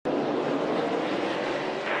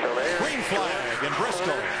green flag in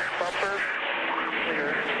Bristol. Bumper,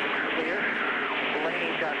 clear.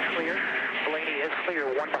 Blaney got clear. Blaney is clear.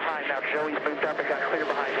 One behind. Now Joey's moved up and got clear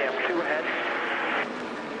behind him. Two ahead.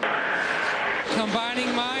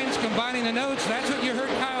 Combining minds, combining the notes. That's what you heard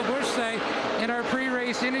Kyle Busch say in our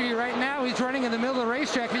pre-race interview. Right now, he's running in the middle of the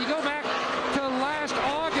racetrack. But you go back to last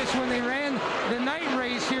August when they ran the night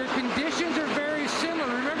race here. Conditions are very similar.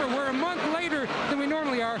 Remember, we're a month later than we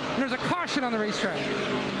normally are, and there's a caution on the racetrack.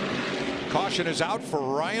 Caution is out for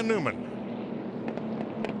Ryan Newman.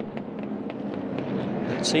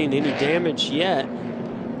 Not seeing any damage yet.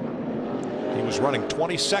 He was running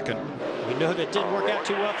 22nd. We know that didn't work out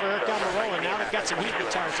too well for Eric Almirola. Now they've got some heat in the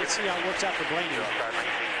tires. Let's see how it works out for Blaney.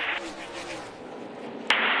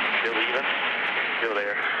 Still even. Still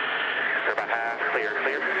there. They're about half. Clear.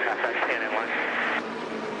 Half back 10 in line.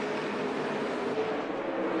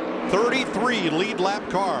 33 lead lap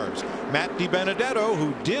cars. Matt DiBenedetto,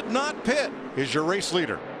 who did not pit, is your race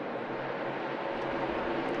leader.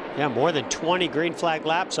 Yeah, more than 20 green flag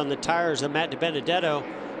laps on the tires of Matt DiBenedetto.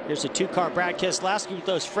 Here's a two-car Brad Keselowski with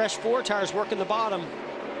those fresh 4 tires working the bottom.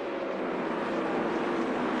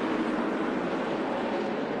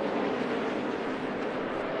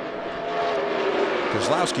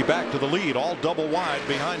 Keselowski back to the lead, all double wide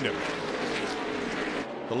behind him.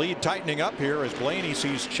 The lead tightening up here as Blaney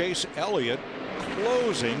sees Chase Elliott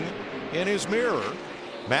closing in his mirror.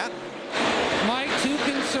 Matt? Mike, 2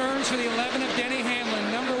 concerns for the 11 of Denny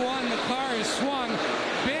Hamlin. Number 1, the car is swung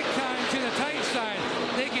big time to the tight side.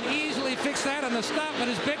 They can easily fix that on the stop, but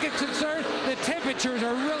his biggest concern, the temperatures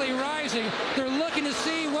are really rising. They're looking to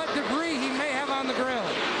see what debris he may have on the grill.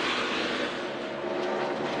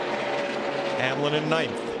 Hamlin in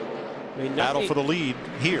 9th. I mean, battle for the lead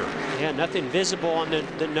here. Yeah, nothing visible on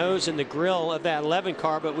the nose and the grill of that 11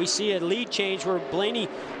 car, but we see a lead change where Blaney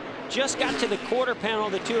just got to the quarter panel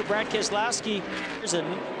of the 2 of Brad Keselowski. There's a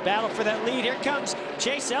battle for that lead. Here comes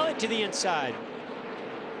Chase Elliott to the inside.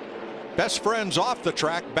 Best friends off the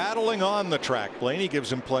track, battling on the track. Blaney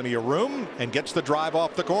gives him plenty of room and gets the drive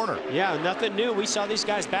off the corner. Yeah, nothing new. We saw these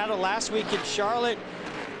guys battle last week in Charlotte.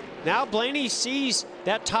 Now Blaney sees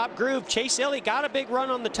that top groove. Chase Elliott got a big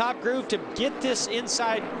run on the top groove to get this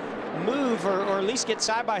inside move, or at least get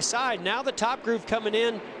side by side. Now the top groove coming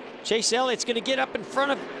in. Chase Elliott's going to get up in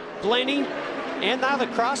front of Blaney, and now the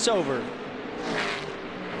crossover.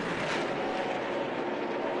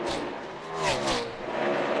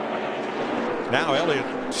 Now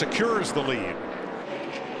Elliott secures the lead.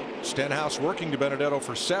 Stenhouse working DiBenedetto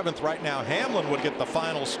for 7th right now. Hamlin would get the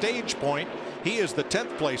final stage point. He is the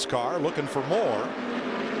 10th place car, looking for more.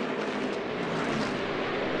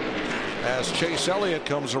 As Chase Elliott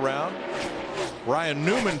comes around, Ryan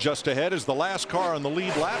Newman just ahead is the last car on the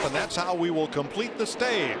lead lap, and that's how we will complete the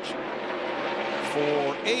stage.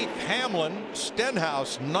 For 8th, Hamlin,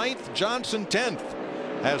 Stenhouse 9th, Johnson 10th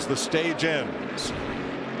as the stage ends.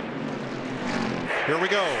 Here we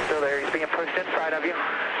go. Still there. He's being pushed inside of you.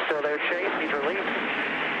 Still there, Chase. He's released.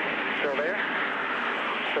 Still there.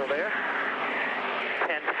 Still there.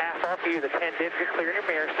 10's half off you. The 10 did get clear in your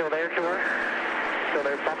mirror. Still there, George. Still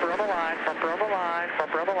there. Bumper on the line. Bumper on the line.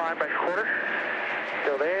 Bumper on the line by quarter.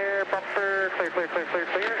 Still there. Bumper. Clear.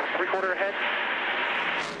 3/4 ahead.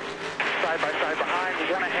 Side by side behind.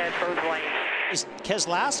 1 ahead. Both lanes.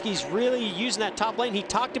 Keselowski's really using that top lane. He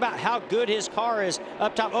talked about how good his car is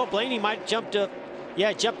up top. Oh, Blaney might jumped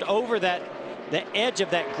over the edge of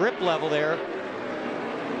that grip level there.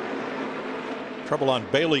 Trouble on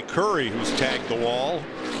Bailey Curry, who's tagged the wall.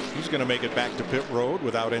 He's going to make it back to pit road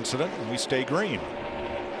without incident, and we stay green.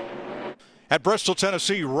 At Bristol,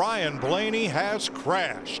 Tennessee, Ryan Blaney has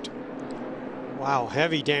crashed. Wow,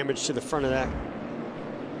 heavy damage to the front of that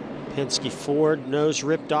Penske Ford. Nose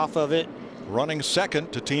ripped off of it. Running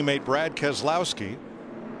 2nd to teammate Brad Keselowski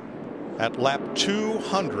at lap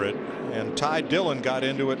 200, and Ty Dillon got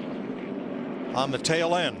into it on the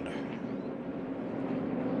tail end.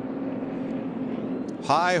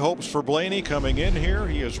 High hopes for Blaney coming in here.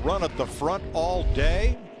 He has run at the front all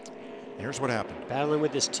day. Here's what happened. Battling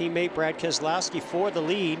with his teammate Brad Keselowski for the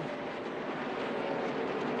lead.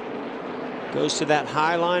 Goes to that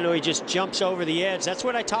high line. Oh, he just jumps over the edge. That's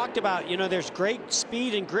what I talked about. You know, there's great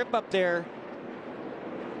speed and grip up there.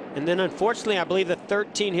 And then unfortunately, I believe the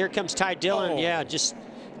 13, here comes Ty Dillon. Oh. Yeah, just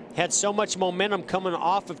had so much momentum coming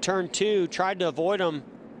off of turn 2, tried to avoid him.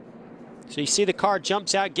 So you see the car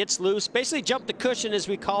jumps out, gets loose, basically jumped the cushion as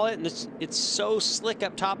we call it, and it's so slick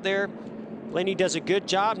up top there. Blaney does a good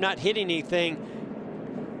job not hitting anything.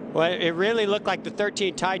 Well, it really looked like the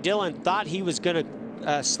 13, Ty Dillon, thought he was going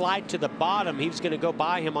to slide to the bottom. He was going to go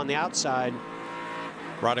by him on the outside.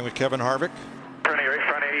 Riding with Kevin Harvick.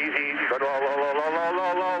 Front easy. Good, low, low, low, low,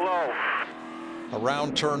 low, low, low.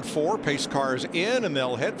 Around turn 4, pace cars in, and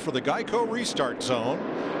they'll head for the Geico restart zone.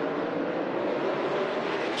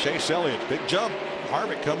 Chase Elliott, big jump.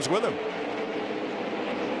 Harvick comes with him.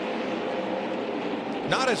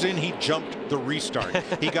 Not as in he jumped the restart.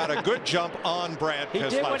 He got a good jump on Brad Keselowski. He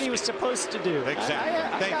did what he was supposed to do.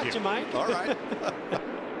 Exactly. I got you, Mike. All right.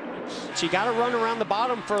 So you got to run around the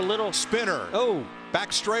bottom for a little spinner. Oh.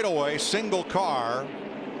 Back straightaway, single car.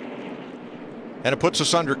 And it puts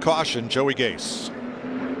us under caution, Joey Gase.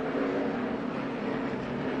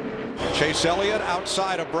 Chase Elliott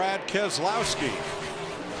outside of Brad Keselowski.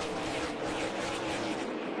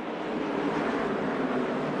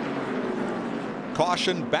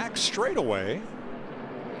 Caution back straightaway.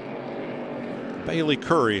 Bailey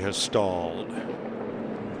Curry has stalled.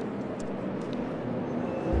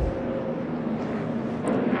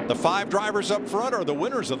 The 5 drivers up front are the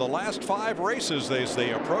winners of the last 5 races as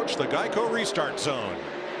they approach the Geico restart zone.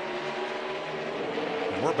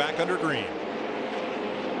 And we're back under green.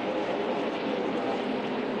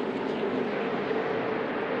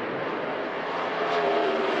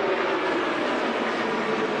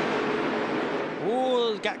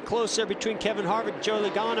 Ooh, got close there between Kevin Harvick and Joey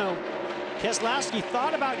Logano. Keselowski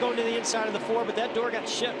thought about going to the inside of the 4, but that door got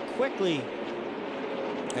shut quickly.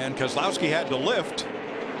 And Keselowski had to lift.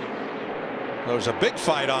 There's a big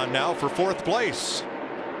fight on now for 4th place.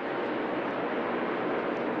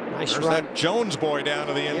 Nice There's run. that Jones boy down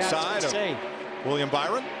to the inside of say. William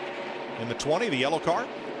Byron in the 20, the yellow car.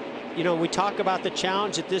 You know, we talk about the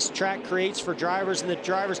challenge that this track creates for drivers and the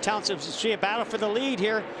drivers' talents. It's a battle for the lead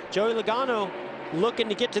here. Joey Logano looking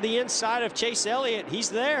to get to the inside of Chase Elliott.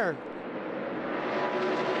 He's there.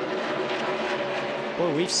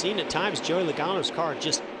 Boy, we've seen at times Joey Logano's car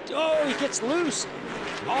just, oh, he gets loose.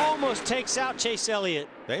 Almost takes out Chase Elliott.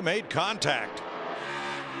 They made contact.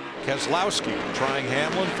 Keselowski trying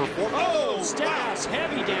Hamlin for 4. Oh, Stenhouse,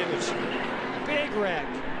 heavy damage. Big wreck.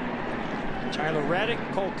 Tyler Reddick,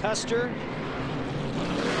 Cole Custer.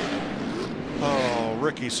 Oh,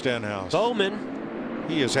 Ricky Stenhouse. Bowman.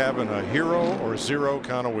 He is having a hero or zero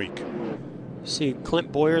kind of week. See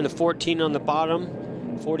Clint Boyer in the 14 on the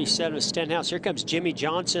bottom. 47 of Stenhouse. Here comes Jimmy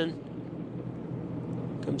Johnson.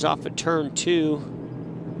 Comes off at turn 2.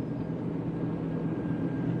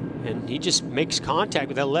 And he just makes contact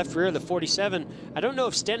with that left rear of the 47. I don't know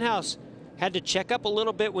if Stenhouse had to check up a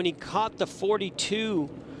little bit when he caught the 42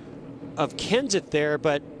 of Kenseth there,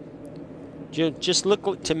 but just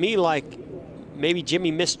looked to me like maybe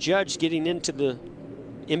Jimmy misjudged getting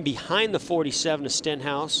in behind the 47 of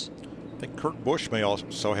Stenhouse. I think Kurt Busch may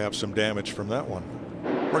also have some damage from that one.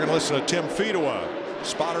 We're going to listen to Tim Fedewa,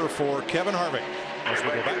 spotter for Kevin Harvick, as we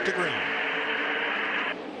go back to green.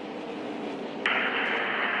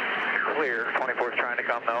 Clear. 24's trying to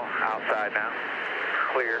come though. Outside now.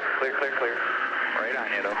 Clear, clear, clear, clear. Right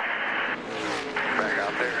on you though. Back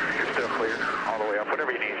out there. You're still clear. All the way up.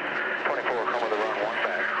 Whatever you need. 24 come with a run. 1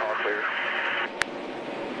 back. All clear.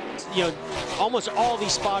 You know, almost all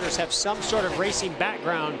these spotters have some sort of racing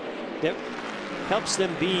background that helps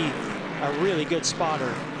them be a really good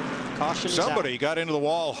spotter. Caution is out. Somebody got into the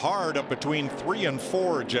wall hard up between 3 and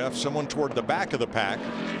 4, Jeff. Someone toward the back of the pack.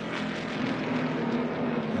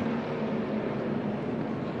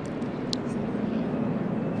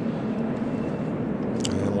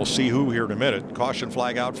 We'll see who here in a minute. Caution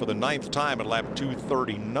flag out for the 9th time at lap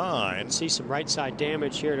 239. See some right side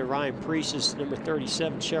damage here to Ryan Preece's number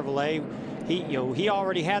 37 Chevrolet. He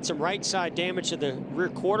already had some right side damage to the rear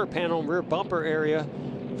quarter panel and rear bumper area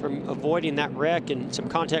from avoiding that wreck, and some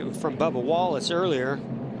contact from Bubba Wallace earlier.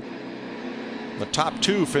 The top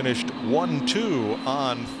 2 finished 1-2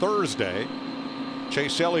 on Thursday.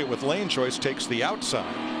 Chase Elliott with lane choice takes the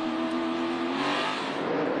outside.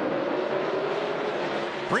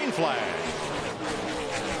 Green flag.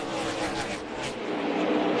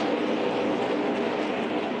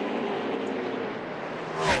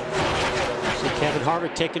 So Kevin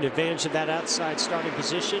Harvick taking advantage of that outside starting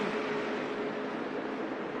position.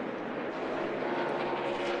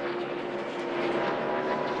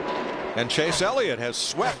 And Chase Elliott has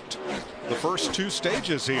swept the first 2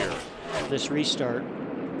 stages here. This restart.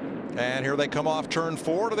 And here they come off turn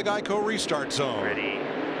 4 to the Geico restart zone. Ready.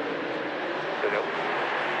 Good go.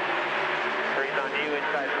 3's on you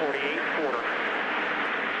inside 48, quarter.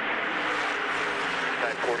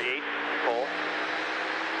 Inside 48, full.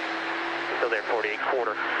 Still there, 48,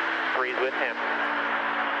 quarter. 3's with him.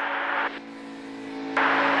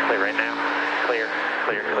 Clear right now. Clear,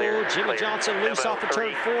 clear, clear. Oh, Jimmy clear. Johnson loose off of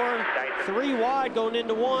turn 4. 3 wide going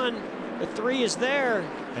into 1. The 3 is there.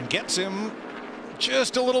 And gets him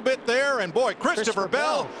Just a little bit there, and boy, Christopher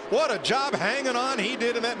Bell, what a job hanging on he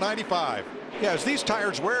did in that 95. Yeah, as these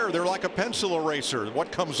tires wear, they're like a pencil eraser.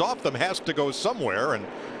 What comes off them has to go somewhere, and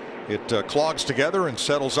it clogs together and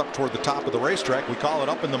settles up toward the top of the racetrack. We call it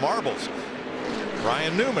up in the marbles.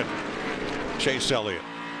 Ryan Newman, Chase Elliott.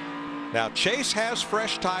 Now Chase has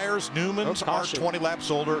fresh tires. Newman's are 20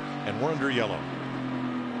 laps older, and we're under yellow.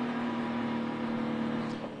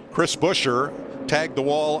 Chris Buescher tagged the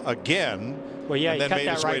wall again. Well, yeah, and then made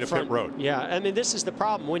his way to pit road. Yeah, I mean, this is the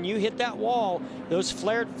problem. When you hit that wall, those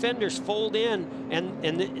flared fenders fold in,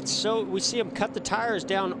 and it's so we see them cut the tires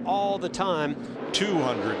down all the time.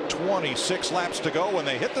 226 laps to go. When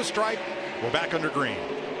they hit the stripe, we're back under green.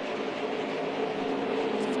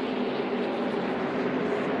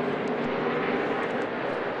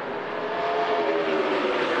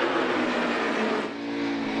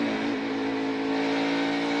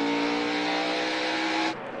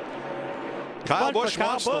 Kyle Busch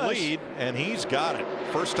wants the lead, and he's got it.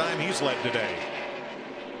 First time he's led today.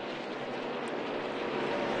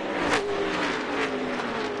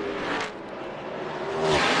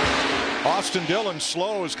 Austin Dillon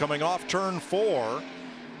slows coming off turn 4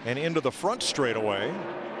 and into the front straightaway.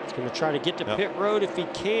 He's going to try to get to pit road if he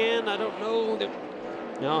can. I don't know.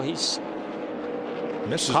 No, he's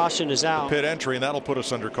misses. Caution is out. Pit entry, and that'll put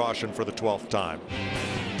us under caution for the 12th time.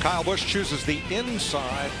 Kyle Busch chooses the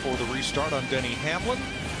inside for the restart on Denny Hamlin.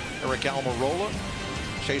 Eric Almirola,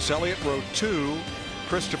 Chase Elliott, row 2.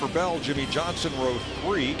 Christopher Bell, Jimmy Johnson, row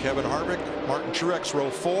 3. Kevin Harvick, Martin Truex, row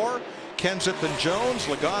 4. Kenseth and Jones,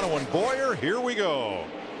 Logano and Boyer. Here we go.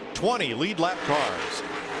 20 lead lap cars.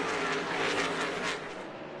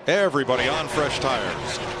 Everybody on fresh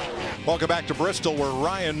tires. Welcome back to Bristol, where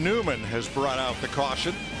Ryan Newman has brought out the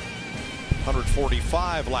caution.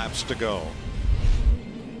 145 laps to go.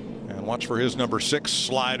 And watch for his number 6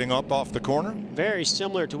 sliding up off the corner. Very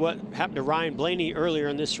similar to what happened to Ryan Blaney earlier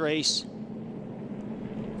in this race.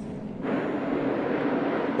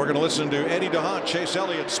 We're going to listen to Eddie DeHaan, Chase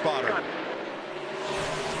Elliott's spotter.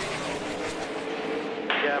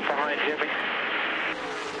 Yeah, behind Jimmy.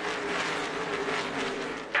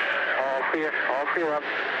 All clear up.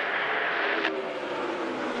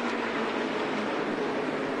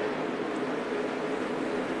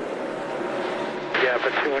 Yeah,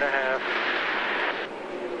 but 2.5.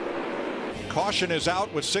 Caution is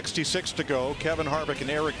out with 66 to go. Kevin Harvick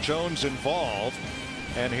and Eric Jones involved.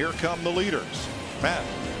 And here come the leaders. Matt.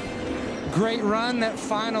 Great run, that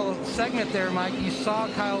final segment there, Mike. You saw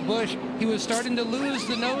Kyle Busch. He was starting to lose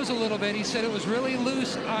the nose a little bit. He said it was really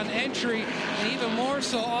loose on entry and even more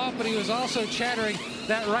so off, but he was also chattering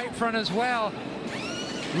that right front as well.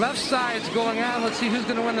 Left side's going on. Let's see who's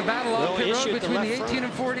going to win the battle on pit road between the 18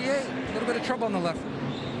 and 48. A little bit of trouble on the left.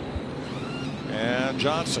 And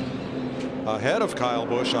Johnson ahead of Kyle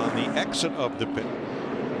Busch on the exit of the pit.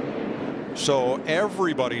 So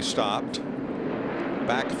everybody stopped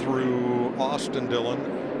back through Austin Dillon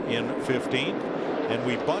in 15th, and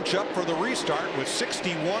we bunch up for the restart with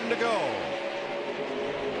 61 to go.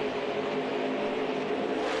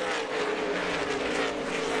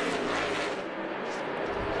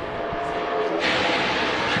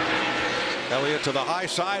 Elliott to the high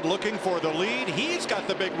side looking for the lead. He's got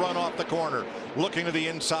the big run off the corner, looking to the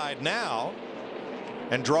inside now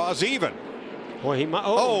and draws even. Boy, he might.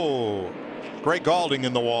 Greg Gaulding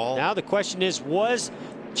in the wall. Now the question is, was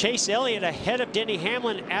Chase Elliott ahead of Denny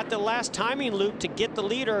Hamlin at the last timing loop to get the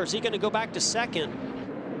leader, or is he going to go back to second?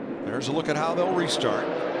 There's a look at how they'll restart.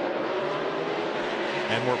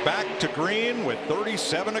 And we're back to green with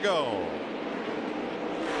 37 to go.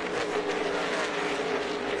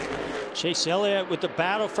 Chase Elliott with the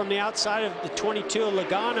battle from the outside of the 22 of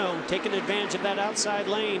Logano, taking advantage of that outside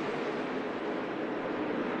lane.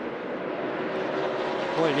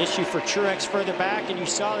 Boy, an issue for Truex further back, and you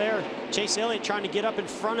saw there Chase Elliott trying to get up in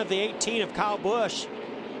front of the 18 of Kyle Busch.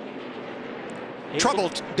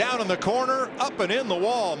 Trouble down in the corner, up and in the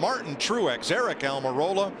wall. Martin Truex, Eric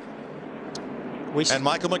Almirola, and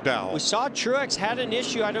Michael McDowell. We saw Truex had an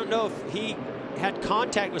issue. I don't know if he had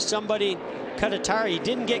contact with somebody, cut a tire. He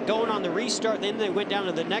didn't get going on the restart. Then they went down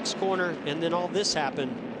to the next corner, and then all this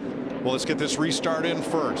happened. Well, let's get this restart in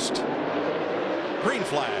first. Green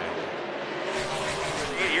flag.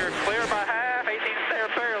 You're clear by half. 18's there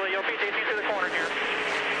barely. You'll beat 18 to the corner here.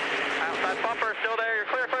 Outside bumper still there. You're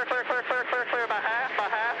clear by half.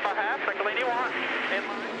 Take the lead you want. In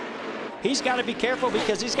line. He's got to be careful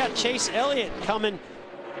because he's got Chase Elliott coming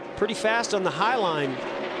pretty fast on the high line.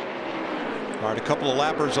 All right, a couple of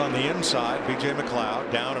lappers on the inside. BJ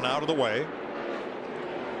McLeod down and out of the way.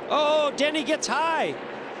 Oh, Denny gets high.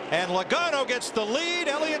 And Logano gets the lead.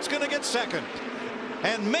 Elliott's going to get second.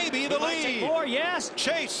 and maybe the lead. Take more, yes.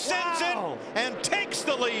 Chase sends it and takes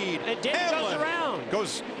the lead. And Denny goes around.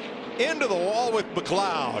 Goes into the wall with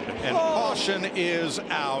McLeod, and caution is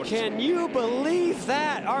out. Can you believe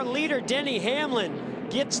that? Our leader, Denny Hamlin,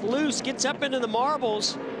 gets loose, gets up into the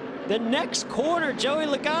marbles. The next corner, Joey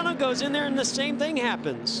Logano goes in there, and the same thing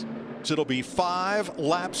happens. It'll be 5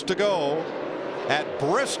 laps to go at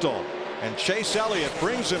Bristol, and Chase Elliott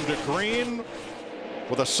brings him to green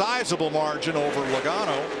with a sizable margin over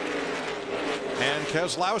Logano and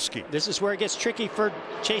Keselowski. This is where it gets tricky for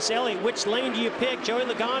Chase Elliott. Which lane do you pick? Joey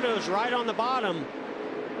Logano's right on the bottom.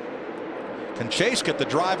 Can Chase get the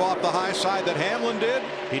drive off the high side that Hamlin did?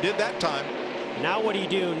 He did that time. Now what do you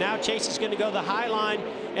do? Now Chase is going to go the high line.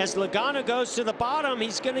 As Logano goes to the bottom,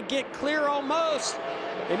 he's going to get clear almost.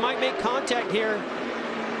 They might make contact here.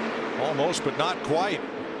 Almost, but not quite.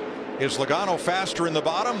 Is Logano faster in the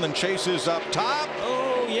bottom than Chase is up top?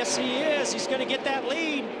 Oh, yes, he is. He's going to get that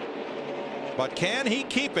lead. But can he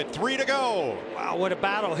keep it? 3 to go. Wow, what a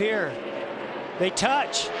battle here. They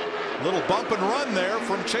touch. Little bump and run there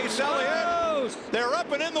from Chase Elliott. Oh. They're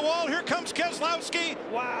up and in the wall. Here comes Keselowski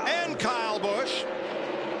and Kyle Busch.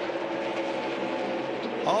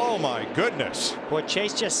 Oh, my goodness. Boy,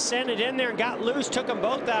 Chase just sent it in there and got loose, took them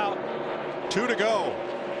both out. 2 to go.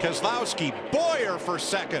 Keselowski, Boyer for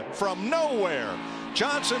second from nowhere.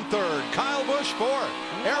 Johnson third, Kyle Busch fourth,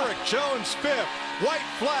 Eric Jones fifth. White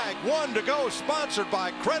flag, 1 to go, sponsored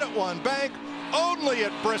by Credit One Bank, only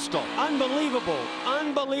at Bristol. Unbelievable,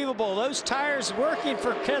 unbelievable. Those tires working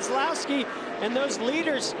for Keselowski, and those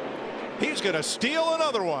leaders. He's going to steal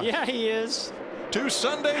another one. Yeah, he is. 2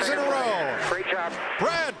 Sundays in a row. Great job.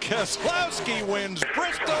 Brad Keselowski wins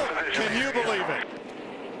Bristol. Can you believe it?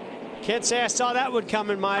 Can't say I saw that one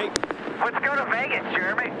coming, Mike. Let's go to Vegas,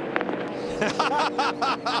 Jeremy.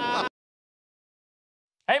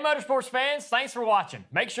 Hey Motorsports fans, thanks for watching.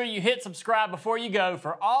 Make sure you hit subscribe before you go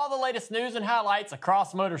for all the latest news and highlights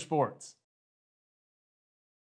across motorsports.